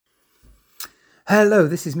Hello,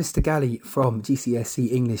 this is Mr. Galley from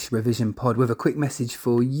GCSE English Revision Pod with a quick message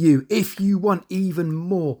for you. If you want even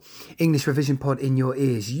more English Revision Pod in your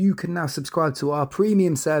ears, you can now subscribe to our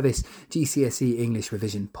premium service, GCSE English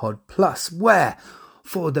Revision Pod Plus, where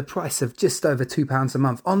for the price of just over £2 a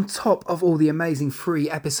month, on top of all the amazing free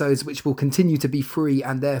episodes which will continue to be free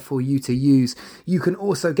and there for you to use, you can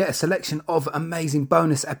also get a selection of amazing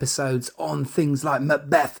bonus episodes on things like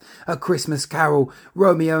Macbeth, A Christmas Carol,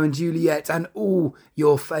 Romeo and Juliet, and all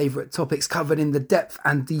your favourite topics covered in the depth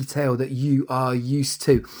and detail that you are used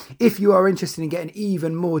to. If you are interested in getting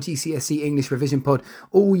even more GCSE English Revision Pod,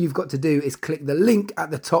 all you've got to do is click the link at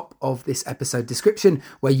the top of this episode description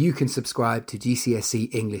where you can subscribe to GCSE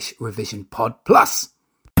English Revision Pod Plus.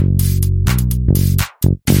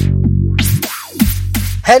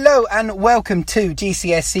 Hello and welcome to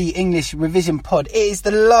GCSE English Revision Pod. It is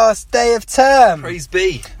the last day of term. Praise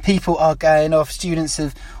be. People are going off. Students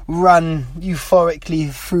have run euphorically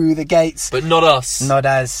through the gates. But not us. Not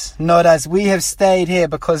as. We have stayed here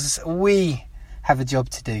because we have a job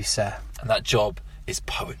to do, sir. And that job is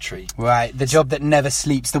poetry. Right, the job that never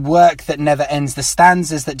sleeps, the work that never ends, the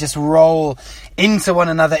stanzas that just roll into one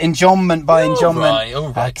another, enjambment by enjambment.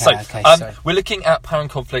 All right. Okay, we're looking at Power and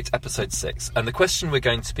Conflict episode 6, and the question we're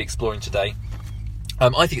going to be exploring today,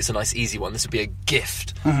 I think it's a nice easy one. This would be a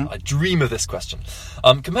gift. I dream of this question.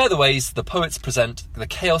 Compare the ways the poets present the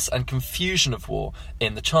chaos and confusion of war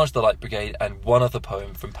in The Charge of the Light Brigade and one other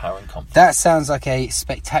poem from Power and Conflict. That sounds like a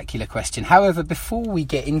spectacular question. However, before we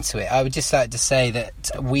get into it, I would just like to say that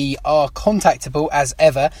we are contactable as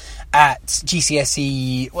ever at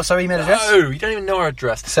GCSE... What's our email address? Oh, you don't even know our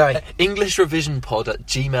address. Sorry.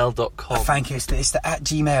 EnglishRevisionPod@gmail.com. Thank you. It's the at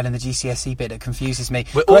Gmail and the GCSE bit that confuses me.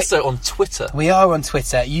 We're also on Twitter. We are on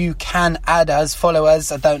Twitter. You can add us, follow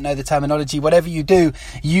us. I don't know the terminology. Whatever you do,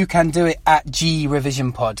 you can do it at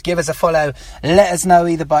GRevisionPod. Give us a follow. Let us know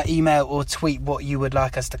either by email or tweet what you would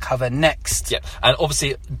like us to cover next. Yeah, and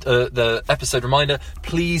obviously the episode reminder,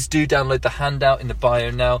 please do download the handout in the bio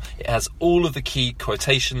now. It has all of the key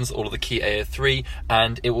quotations, all of the key AO3,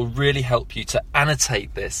 and it will really help you to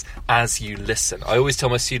annotate this as you listen. I always tell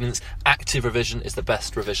my students, active revision is the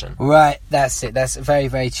best revision. Right, that's it. That's very,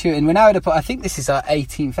 very true. And we're now at a point, I think this is our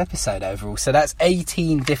 18th episode overall, so that's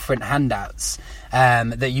 18 different handouts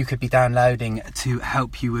that you could be downloading to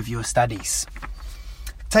help you with your studies.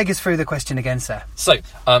 Take us through the question again, sir. So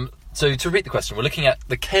to read the question, we're looking at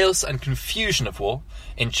the chaos and confusion of war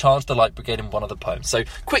in Charge of the Light Brigade in one of the poems. So,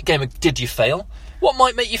 quick game of Did You Fail? What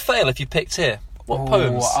might make you fail if you picked here? What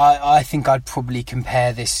poems? I think I'd probably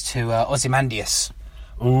compare this to Ozymandias.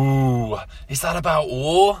 Ooh, is that about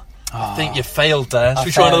war? I think you failed there. Should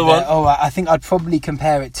we try another one? I think I'd probably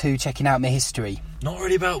compare it to Checking Out My History. Not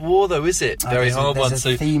really about war though, is it? Very hard one.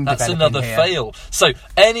 So that's another fail. So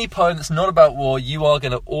any poem that's not about war, you are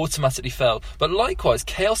going to automatically fail. But likewise,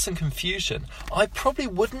 chaos and confusion, I probably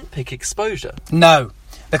wouldn't pick exposure. No,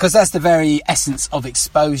 because that's the very essence of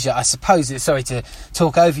exposure. I suppose, sorry to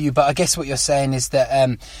talk over you, but I guess what you're saying is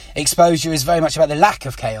that exposure is very much about the lack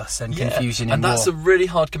of chaos and confusion in war. And that's a really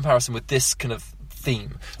hard comparison with this kind of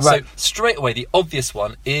theme. Right. So straight away, the obvious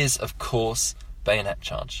one is, of course, Bayonet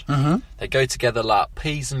Charge. They go together like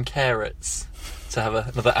peas and carrots, to have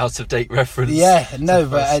another out-of-date reference. Yeah, no,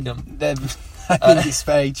 but I think it's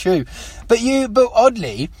very true. But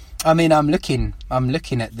oddly, I mean, I'm looking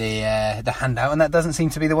at the handout, and that doesn't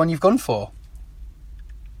seem to be the one you've gone for.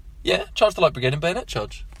 Yeah, Charge of the Light Brigade and Bayonet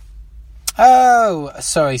Charge. Oh,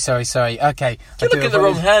 sorry. Okay. You're looking at the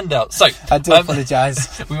wrong handout. So I do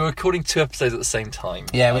apologise. We were recording 2 episodes at the same time.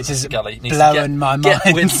 Yeah, which is blowing my mind.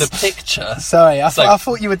 Get with the picture. Sorry, I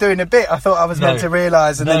thought you were doing a bit. I thought I was meant to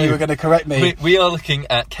realise, and then you were going to correct me. We are looking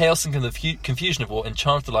at chaos and confusion of war in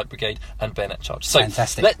Charge of the Light Brigade and Bayonet Charge. So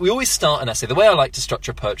fantastic. We always start an essay. The way I like to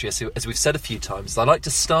structure poetry, as we've said a few times, is I like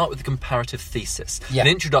to start with a comparative thesis, an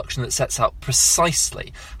introduction that sets out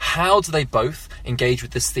precisely how do they both engage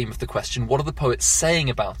with this theme of the question. What are the poets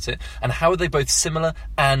saying about it, and how are they both similar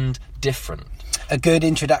and different? A good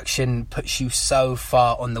introduction puts you so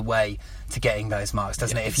far on the way to getting those marks,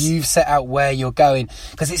 doesn't it? If you've set out where you're going,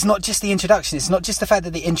 because it's not just the introduction, it's not just the fact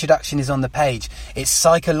that the introduction is on the page, it's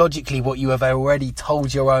psychologically what you have already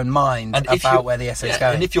told your own mind about where the essay is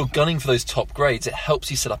going. And if you're gunning for those top grades, it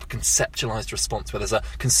helps you set up a conceptualised response where there's a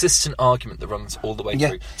consistent argument that runs all the way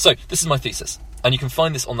through. So this is my thesis, and you can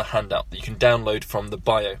find this on the handout that you can download from the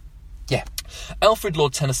bio. Yeah. Alfred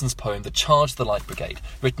Lord Tennyson's poem The Charge of the Light Brigade,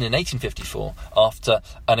 written in 1854 after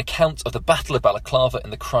an account of the Battle of Balaclava in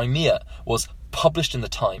the Crimea, was published in the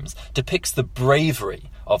Times, depicts the bravery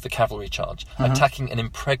of the cavalry charge, attacking an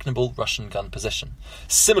impregnable Russian gun position.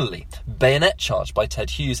 Similarly, Bayonet Charge by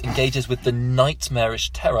Ted Hughes engages with the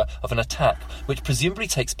nightmarish terror of an attack which presumably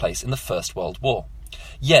takes place in the First World War.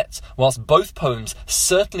 Yet, whilst both poems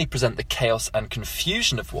certainly present the chaos and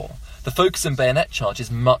confusion of war, the focus in Bayonet Charge is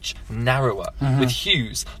much narrower, with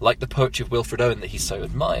Hughes, like the poetry of Wilfred Owen that he so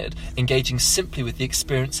admired, engaging simply with the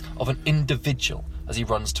experience of an individual as he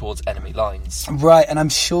runs towards enemy lines. Right, and I'm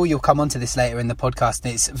sure you'll come onto this later in the podcast.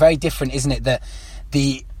 It's very different, isn't it, that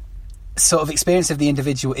the sort of experience of the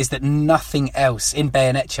individual is that nothing else in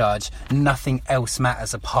Bayonet Charge, nothing else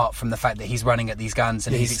matters apart from the fact that he's running at these guns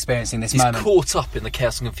and he's experiencing this moment. He's caught up in the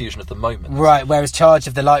chaos and confusion of the moment. Right, whereas Charge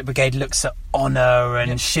of the Light Brigade looks at honour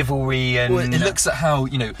and chivalry and... Well, it looks at how,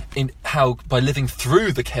 how by living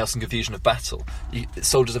through the chaos and confusion of battle,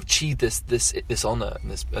 soldiers have achieved this honour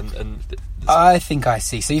and this... I think I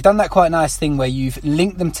see. So you've done that quite nice thing where you've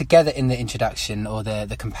linked them together in the introduction, or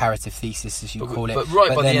the comparative thesis, as you call it. But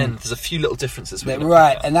by the end, there's a few little differences.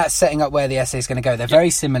 Right, and that's setting up where the essay is going to go. They're very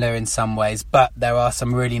similar in some ways, but there are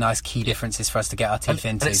some really nice key differences for us to get our teeth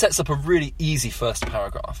into. And it sets up a really easy first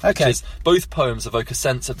paragraph, which Okay. is both poems evoke a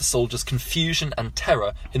sense of the soldiers' confusion and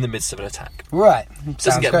terror in the midst of an attack. Right. It doesn't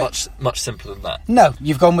Sounds get great. much simpler than that. No,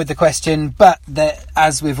 you've gone with the question, but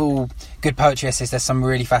as with all good poetry essays, there's some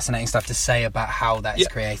really fascinating stuff to say about how that is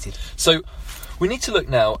created. So we need to look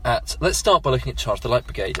now at... Let's start by looking at Charge of the Light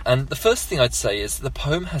Brigade. And the first thing I'd say is the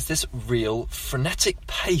poem has this real frenetic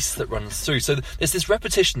pace that runs through. So there's this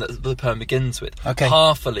repetition that the poem begins with. Okay.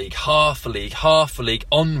 Half a league, half a league, half a league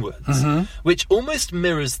onwards, which almost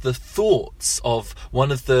mirrors the thoughts of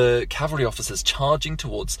one of the cavalry officers charging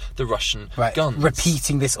towards the Russian guns.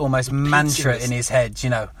 Repeating this almost mantra in his head,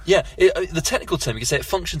 Yeah, the technical term, you could say it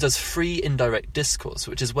functions as free indirect discourse,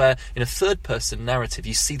 which is where, in a third-person narrative,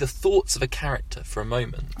 you see the thoughts of a character for a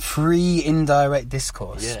moment. Free indirect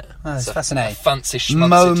discourse. Yeah. Oh, that's So fascinating. a fancy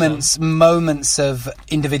schmancy Moments of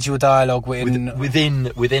individual dialogue within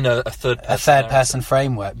a third-person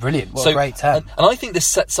framework. Brilliant. What a great term. And I think this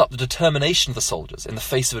sets up the determination of the soldiers in the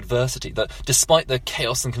face of adversity, that despite the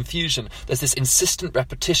chaos and confusion, there's this insistent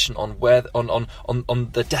repetition on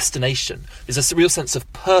the destination. There's a real sense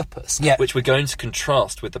of purpose, which we're going to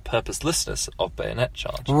contrast with the purposelessness of Bayonet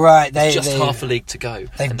Charge. Right. Just half a league to go.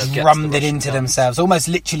 They've drummed it into themselves, almost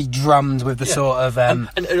literally drummed with the sort of... And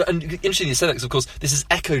interesting you say that, because of course this is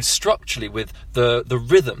echoed structurally with the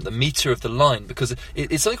rhythm, the metre of the line, because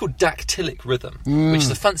it's something called dactylic rhythm, which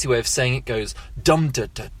is a fancy way of saying it goes dum da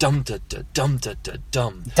da dum da da dum da da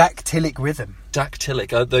dum. Dactylic rhythm.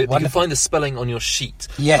 Dactylic. You can find the spelling on your sheet.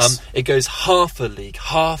 Yes. It goes half a league,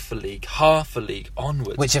 half a league, half a league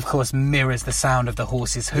onwards. Which, of course, mirrors the sound of the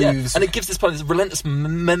horse's hooves. And it gives this poem this relentless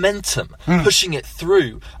momentum, pushing it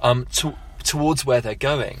through towards where they're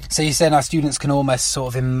going. So you're saying our students can almost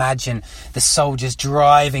sort of imagine the soldiers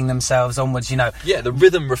driving themselves onwards, Yeah, the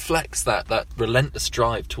rhythm reflects that relentless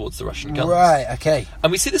drive towards the Russian guns. Right, okay.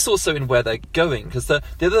 And we see this also in where they're going, because the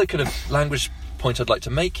other kind of language point I'd like to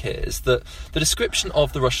make here is that the description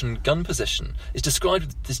of the Russian gun position is described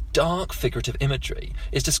with this dark figurative imagery.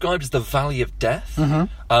 It's described as the Valley of Death,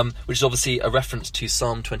 which is obviously a reference to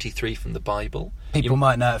Psalm 23 from the Bible. People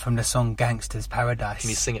might know it from the song Gangster's Paradise. Can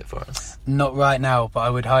you sing it for us? Not right now, but I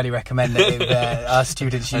would highly recommend that if our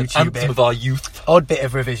students YouTube Anthem of our youth. Odd bit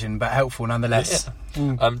of revision, but helpful nonetheless. Do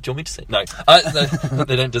you want me to sing? No,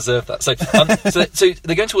 they don't deserve that. So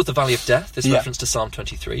they're going towards the Valley of Death, this reference to Psalm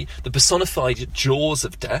 23, the personified jaws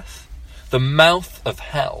of death, the mouth of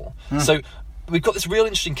hell. So we've got this real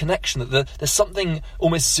interesting connection that there's something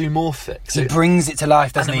almost zoomorphic. So he brings it to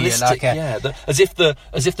life, doesn't he? Like as if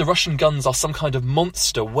the Russian guns are some kind of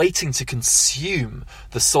monster waiting to consume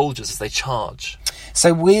the soldiers as they charge.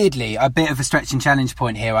 So weirdly, a bit of a stretch and challenge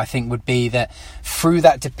point here, I think, would be that through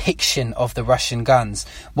that depiction of the Russian guns,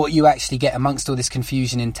 what you actually get amongst all this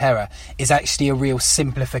confusion and terror is actually a real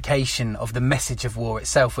simplification of the message of war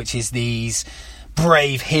itself, which is these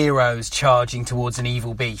brave heroes charging towards an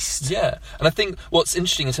evil beast. Yeah, and I think what's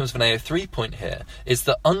interesting in terms of an AO3 point here is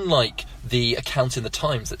that unlike the account in the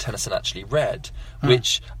Times that Tennyson actually read,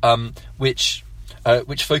 which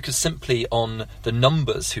focused simply on the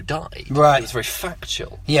numbers who died. Right. It was very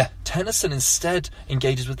factual. Yeah. Tennyson instead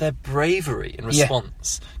engages with their bravery in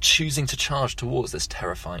response, choosing to charge towards this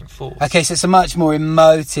terrifying force. Okay, so it's a much more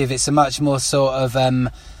emotive, it's a much more sort of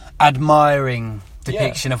admiring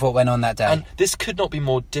depiction of what went on that day. And this could not be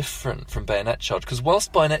more different from Bayonet Charge, because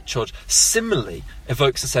whilst Bayonet Charge similarly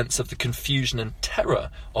evokes a sense of the confusion and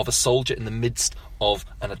terror of a soldier in the midst of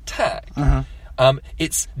an attack,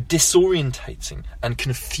 It's disorientating and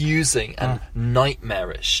confusing and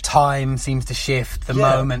nightmarish. Time seems to shift. The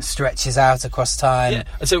moment stretches out across time. Yeah.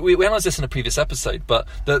 And so we analysed this in a previous episode, but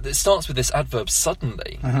it starts with this adverb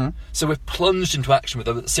suddenly. So we're plunged into action with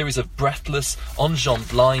a series of breathless,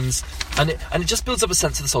 enjambed lines, and it just builds up a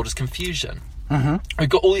sense of the soldier's confusion. We've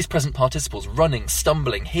got all these present participles running,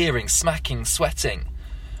 stumbling, hearing, smacking, sweating,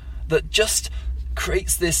 that just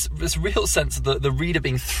creates this real sense of the reader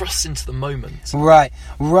being thrust into the moment. Right.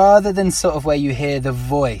 Rather than sort of where you hear the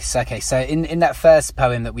voice. Okay, so in that first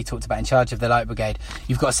poem that we talked about, In Charge of the Light Brigade,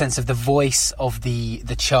 you've got a sense of the voice of the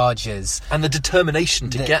chargers. And the determination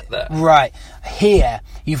to get there. Right. Here,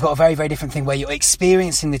 you've got a very, very different thing where you're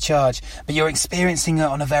experiencing the charge, but you're experiencing it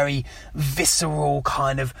on a very visceral,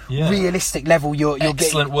 kind of realistic level.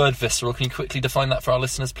 Excellent word, visceral. Can you quickly define that for our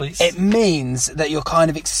listeners, please? It means that you're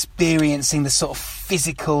kind of experiencing the sort of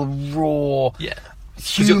physical, raw,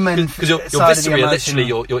 human because your viscera are literally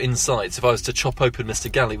your insides. If I was to chop open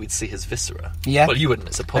Mr. Galley, we'd see his viscera. Yeah. Well, you wouldn't.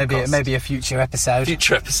 It's a podcast. Maybe a future episode.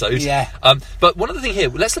 Yeah. But one other thing here,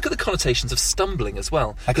 let's look at the connotations of stumbling as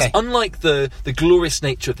well. Because unlike the glorious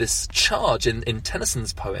nature of this charge in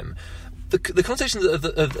Tennyson's poem, the connotation of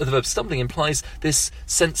the verb stumbling implies this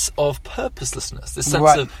sense of purposelessness, this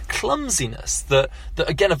sense of clumsiness that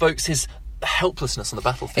again evokes his helplessness on the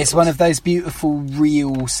battlefield. It's one of those beautiful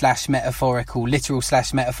real/metaphorical,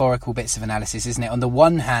 literal/metaphorical bits of analysis, isn't it? On the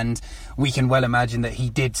one hand, we can well imagine that he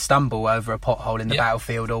did stumble over a pothole in the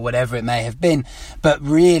battlefield or whatever it may have been, but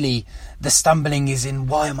really the stumbling is in,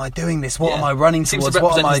 why am I doing this? What am I running towards? Seems to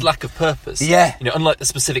represent his lack of purpose. Yeah. Unlike the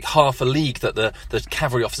specific half a league that the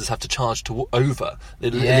cavalry officers have to charge over,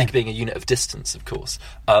 the league being a unit of distance, of course,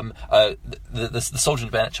 the soldier in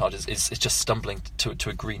the bayonet charge is just stumbling to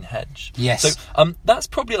a green hedge. Yes. So that's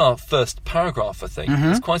probably our first paragraph, I think.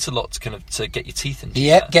 There's quite a lot to get your teeth into.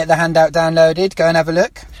 Yep, get the handout downloaded, go and have a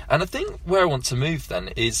look. And I think where I want to move then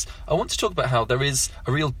is I want to talk about how there is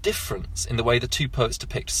a real difference in the way the two poets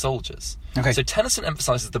depict soldiers. Okay. So Tennyson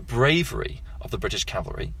emphasises the bravery of the British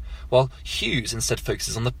cavalry, while Hughes instead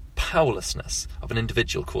focuses on the powerlessness of an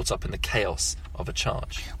individual caught up in the chaos of a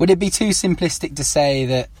charge. Would it be too simplistic to say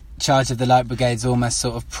that Charge of the Light Brigade's almost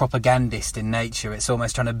sort of propagandist in nature? It's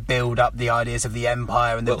almost trying to build up the ideas of the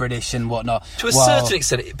Empire and the British and whatnot. To a certain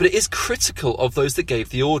extent, but it is critical of those that gave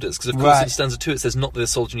the orders, because of course in stanza 2 it says not that the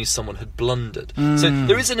soldier knew someone had blundered. So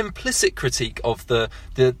there is an implicit critique of the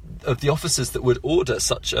officers that would order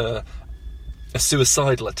such a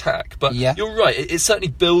suicidal attack, but you're right, it certainly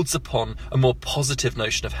builds upon a more positive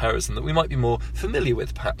notion of heroism that we might be more familiar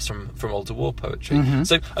with perhaps from older war poetry.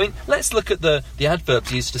 So I mean, let's look at the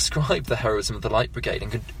adverbs used to describe the heroism of the Light Brigade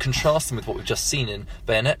and contrast them with what we've just seen in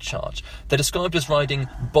Bayonet Charge. They're described as riding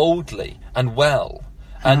boldly and well,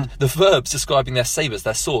 and the verbs describing their sabres,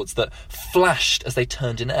 their swords, that flashed as they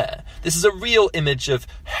turned in air. This is a real image of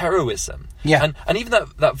heroism. Yeah. And even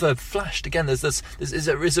that verb flashed, again, there's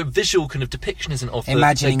a visual kind of depiction, isn't it, of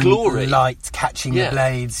imagining their glory. Light catching the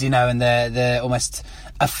blades, and they're almost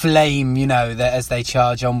aflame, as they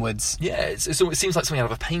charge onwards. Yeah, it seems like something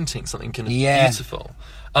out of a painting, something kind of beautiful.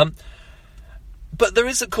 But there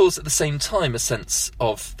is, of course, at the same time, a sense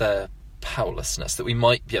of their powerlessness that we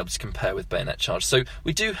might be able to compare with Bayonet Charge. So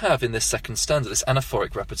we do have in this second stanza this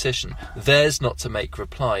anaphoric repetition: theirs not to make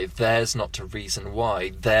reply, theirs not to reason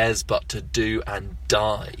why, theirs but to do and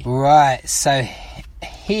die. Right, so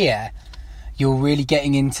here you're really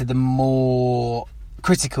getting into the more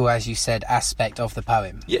critical, as you said, aspect of the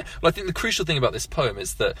poem. Yeah, well, I think the crucial thing about this poem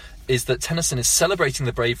is that Tennyson is celebrating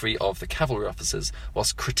the bravery of the cavalry officers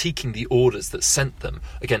whilst critiquing the orders that sent them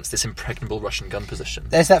against this impregnable Russian gun position.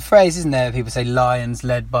 There's that phrase, isn't there? People say lions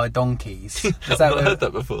led by donkeys. I've not heard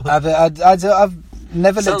that before. I've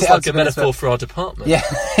never looked it up. Sounds like a metaphor for our department. Yeah,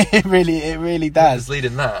 it really does. Who's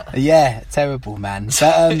leading that? Yeah, terrible, man.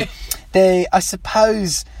 But I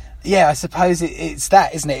suppose it's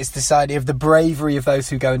that, isn't it? It's this idea of the bravery of those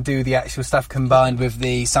who go and do the actual stuff combined with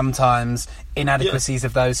the sometimes inadequacies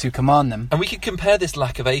of those who command them. And we could compare this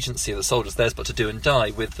lack of agency of the soldiers, theirs but to do and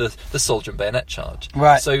die, with the soldier in Bayonet Charge.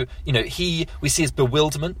 Right. So, we see his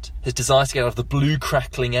bewilderment, his desire to get out of the blue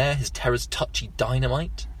crackling air, his terror's touchy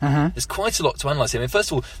dynamite. There's quite a lot to analyse here. I mean,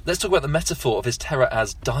 first of all, let's talk about the metaphor of his terror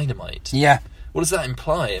as dynamite. Yeah. What does that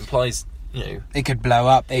imply? It implies, it could blow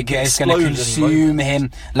up. It's going to consume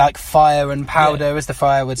him like fire and powder, as the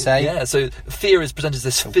friar would say. Yeah, so fear is presented as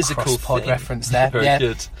this physical thing. Reference there. Very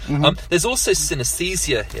good. There's also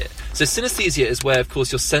synesthesia here. So synesthesia is where, of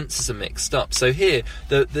course, your senses are mixed up. So here,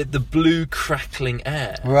 the blue crackling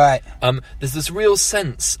air. Right. There's this real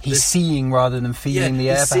sense. He's seeing rather than feeling the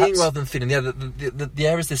air, perhaps? Seeing rather than feeling the air. The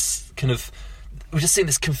air is this kind of we're just seeing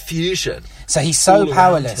this confusion. So he's all so around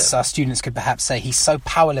powerless. him. Our students could perhaps say he's so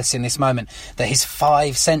powerless in this moment that his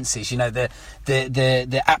five senses,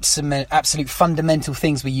 the absolute fundamental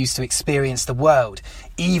things we use to experience the world,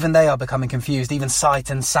 even they are becoming confused. Even sight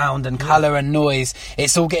and sound and colour and noise,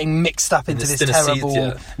 it's all getting mixed up into this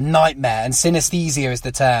terrible nightmare. And synesthesia is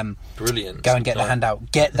the term. Brilliant. Go and get the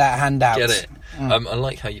handout. Get that handout. Get it. I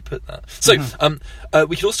like how you put that. So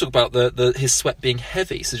we could also talk about his sweat being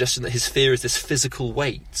heavy, suggesting that his fear is this physical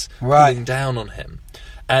weight pulling down on him.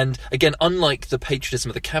 And again, unlike the patriotism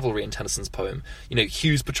of the cavalry in Tennyson's poem,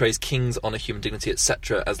 Hughes portrays king's honour, human dignity,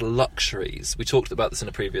 etc. as luxuries. We talked about this in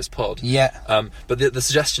a previous pod. Yeah. But the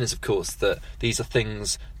suggestion is, of course, that these are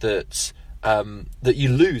things that you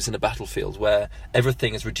lose in a battlefield where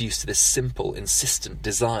everything is reduced to this simple, insistent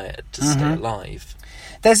desire to stay alive.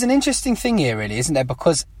 There's an interesting thing here, really, isn't there?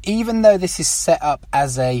 Because even though this is set up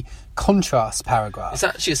as a contrast paragraph, it's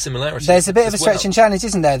actually a similarity. There's a bit of a stretch and challenge,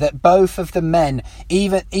 isn't there? That both of the men,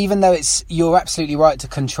 even though you're absolutely right to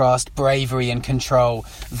contrast bravery and control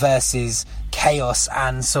versus chaos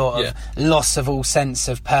and sort of loss of all sense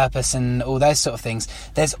of purpose and all those sort of things,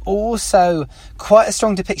 there's also quite a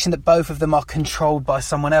strong depiction that both of them are controlled by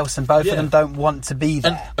someone else, and both of them don't want to be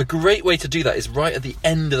there. And a great way to do that is right at the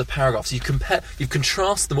end of the paragraph. So you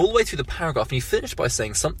contrast them all the way through the paragraph, and you finish by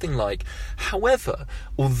saying something like, however,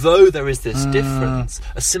 although there is this difference,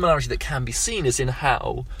 a similarity that can be seen is in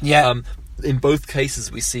how in both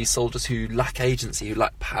cases we see soldiers who lack agency, who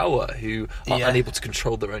lack power, who are unable to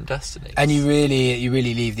control their own destiny. And you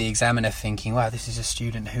really leave the examiner thinking, wow, this is a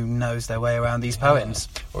student who knows their way around these poems.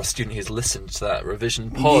 Or a student who's listened to that revision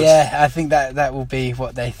pod. Yeah, I think that will be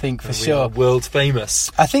what they think for sure. World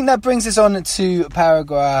famous. I think that brings us on to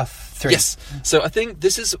paragraph 3. Yes, so I think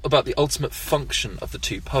this is about the ultimate function of the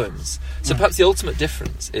two poems. So perhaps the ultimate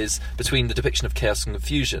difference is between the depiction of chaos and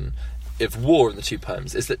confusion of war in the two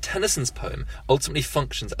poems is that Tennyson's poem ultimately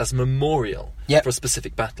functions as a memorial for a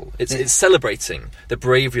specific battle. It's celebrating the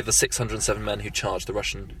bravery of the 607 men who charged the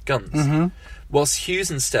Russian guns. Whilst Hughes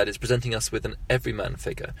instead is presenting us with an everyman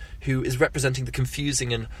figure who is representing the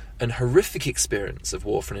confusing and horrific experience of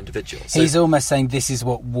war for an individual. So he's almost saying this is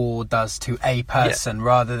what war does to a person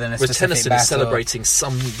rather than a specific Tennyson battle. is celebrating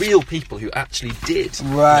some real people who actually did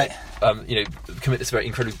commit this very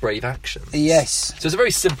incredibly brave action. Yes. So it's a very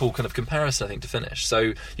simple kind of comparison, I think, to finish. So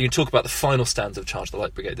you can talk about the final stanza of Charge the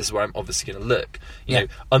Light Brigade. This is where I'm obviously going to look. You know,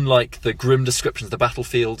 unlike the grim descriptions of the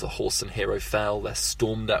battlefield, the horse and hero fell, they're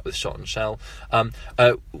stormed at with shot and shell.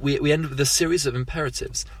 We end with a series of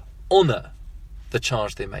imperatives. Honour the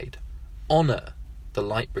charge they made. Honour the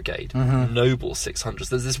Light Brigade, noble 600s.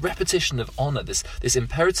 There's this repetition of honour, this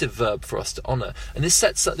imperative verb for us to honour, and this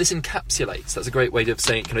encapsulates. That's a great way of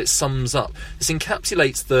saying it. It sums up. This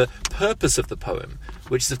encapsulates the purpose of the poem,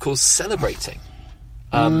 which is of course celebrating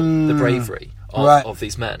the bravery of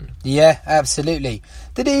these men. Yeah, absolutely.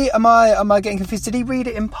 Did he? Am I getting confused? Did he read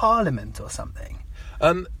it in Parliament or something?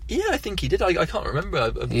 Yeah, I think he did. I can't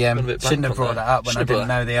remember. Shouldn't have brought that up when I didn't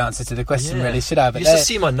know the answer to the question. Really, should I? But you used to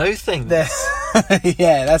see my know things.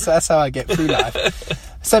 Yeah, that's how I get through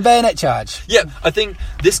life. So bayonet charge. Yeah, I think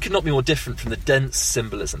this could not be more different from the dense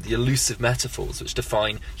symbolism, the elusive metaphors which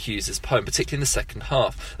define Hughes's poem, particularly in the second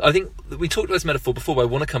half. I think we talked about this metaphor before, but I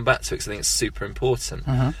want to come back to it because I think it's super important.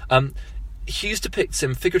 Hughes depicts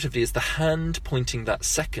him figuratively as the hand pointing that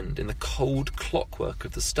second in the cold clockwork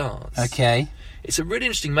of the stars. Okay. It's a really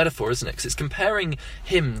interesting metaphor, isn't it? Because it's comparing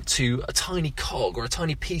him to a tiny cog or a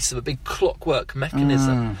tiny piece of a big clockwork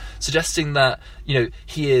mechanism, suggesting that,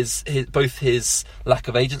 he is both his lack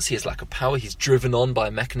of agency, his lack of power, he's driven on by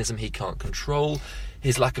a mechanism he can't control,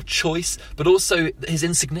 his lack of choice, but also his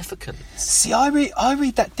insignificance. See, I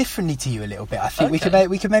read that differently to you a little bit. I think we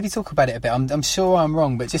could maybe talk about it a bit. I'm sure I'm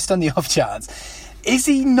wrong, but just on the off chance, is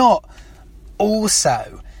he not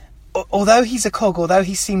also, although he's a cog, although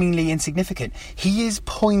he's seemingly insignificant, he is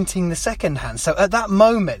pointing the second hand. So at that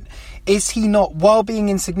moment, is he not, while being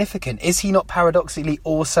insignificant, is he not paradoxically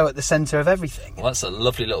also at the centre of everything? Well, that's a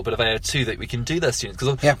lovely little bit of AO2 that we can do there, students.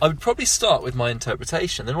 Because I would probably start with my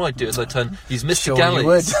interpretation. Then what I'd do is I'd use Mr.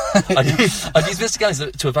 Galley's. I'd use Mr. Galley's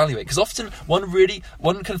to evaluate. Because often one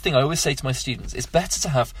kind of thing I always say to my students, it's better to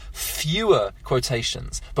have fewer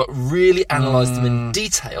quotations, but really analyse them in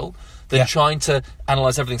detail than trying to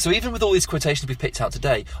analyse everything. So even with all these quotations we've picked out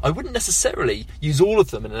today, I wouldn't necessarily use all of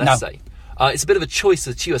them in an essay. It's a bit of a choice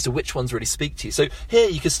to you as to which ones really speak to you. So here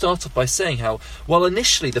you could start off by saying how, while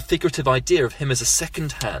initially the figurative idea of him as a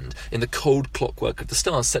second hand in the cold clockwork of the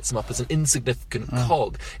stars sets him up as an insignificant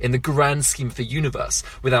cog in the grand scheme of the universe,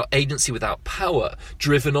 without agency, without power,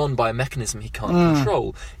 driven on by a mechanism he can't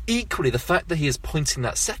control, equally the fact that he is pointing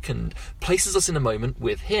that second places us in a moment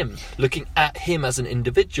with him, looking at him as an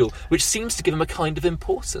individual, which seems to give him a kind of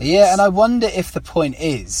importance. Yeah, and I wonder if the point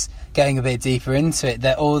is, going a bit deeper into it,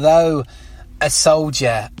 that although a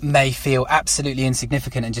soldier may feel absolutely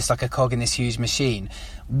insignificant and just like a cog in this huge machine,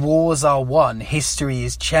 wars are won, history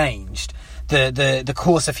is changed. The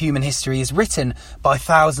course of human history is written by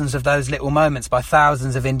thousands of those little moments, by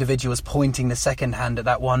thousands of individuals pointing the second hand at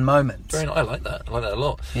that one moment. Very nice. I like that. I like that a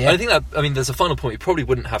lot. Yeah. And I think that, there's a final point we probably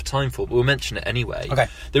wouldn't have time for, but we'll mention it anyway. Okay.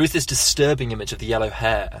 There is this disturbing image of the yellow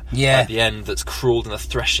hair at the end that's crawled in a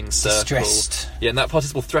threshing circle. Distressed. Yeah, and that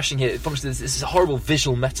participle threshing here, this is a horrible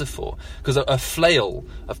visual metaphor, because a flail,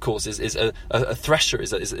 of course, is a thresher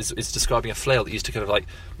is describing a flail that used to kind of like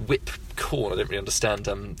whip corn. I don't really understand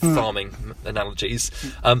farming analogies,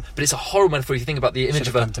 but it's a horrible metaphor if you think about the image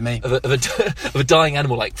of a dying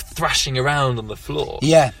animal like thrashing around on the floor.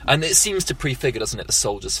 Yeah, and it seems to prefigure, doesn't it, the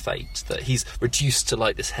soldier's fate, that he's reduced to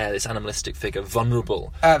like this hair, this animalistic figure,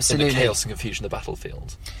 vulnerable in the chaos and confusion of the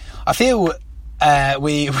battlefield. I feel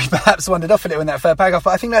we perhaps wandered off a little in that third paragraph,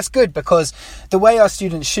 but I think that's good, because the way our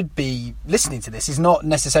students should be listening to this is not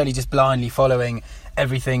necessarily just blindly following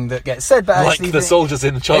everything that gets said, but like actually the soldiers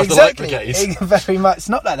in Charge the Light Brigade. Very much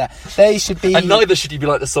not like that. They should be, and neither should you be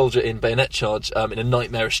like the soldier in Bayonet Charge, in a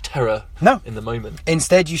nightmarish terror in the moment.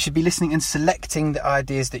 Instead, you should be listening and selecting the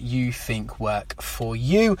ideas that you think work for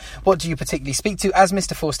you. What do you particularly speak to? As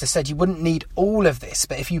Mr. Forster said, you wouldn't need all of this,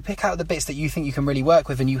 but if you pick out the bits that you think you can really work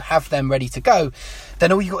with and you have them ready to go,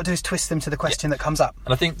 then all you've got to do is twist them to the question that comes up.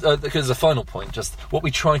 And I think, because as a final point, just what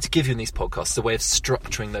we try to give you in these podcasts is a way of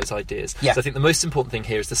structuring those ideas. Yeah. So I think the most important thing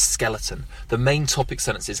here is the skeleton. The main topic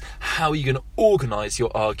sentence is how are you going to organise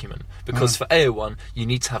your argument? Because for AO1, you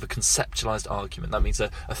need to have a conceptualised argument. That means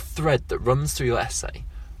a thread that runs through your essay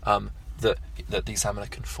that the examiner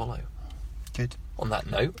can follow. Good. On that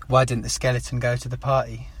note... Why didn't the skeleton go to the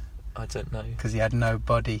party? I don't know. Because he had no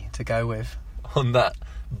body to go with. On that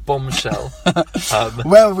bombshell.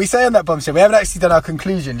 Well, we say on that bombshell, we haven't actually done our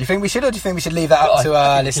conclusion. Do you think we should, or do you think we should leave that up to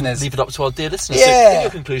our listeners? Leave it up to our dear listeners. Yeah. So in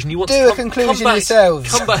your conclusion, you want do to a conclusion yourselves.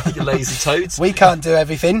 Come back, you lazy toads. We can't do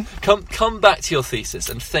everything. Come back to your thesis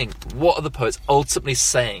and think, what are the poets ultimately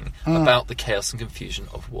saying about the chaos and confusion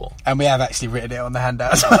of war? And we have actually written it on the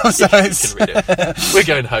handout as well, so you can read it. We're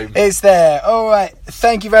going home. It's there. All right.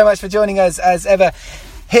 Thank you very much for joining us as ever.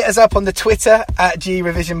 Hit us up on the Twitter at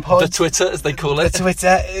GRevisionPod. The Twitter, as they call it. The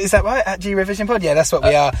Twitter, is that right? At GRevisionPod? Yeah, that's what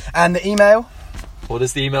we are. And the email? What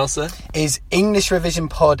is the email, sir? Is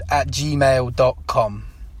EnglishRevisionPod@gmail.com.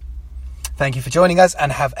 Thank you for joining us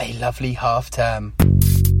and have a lovely half term.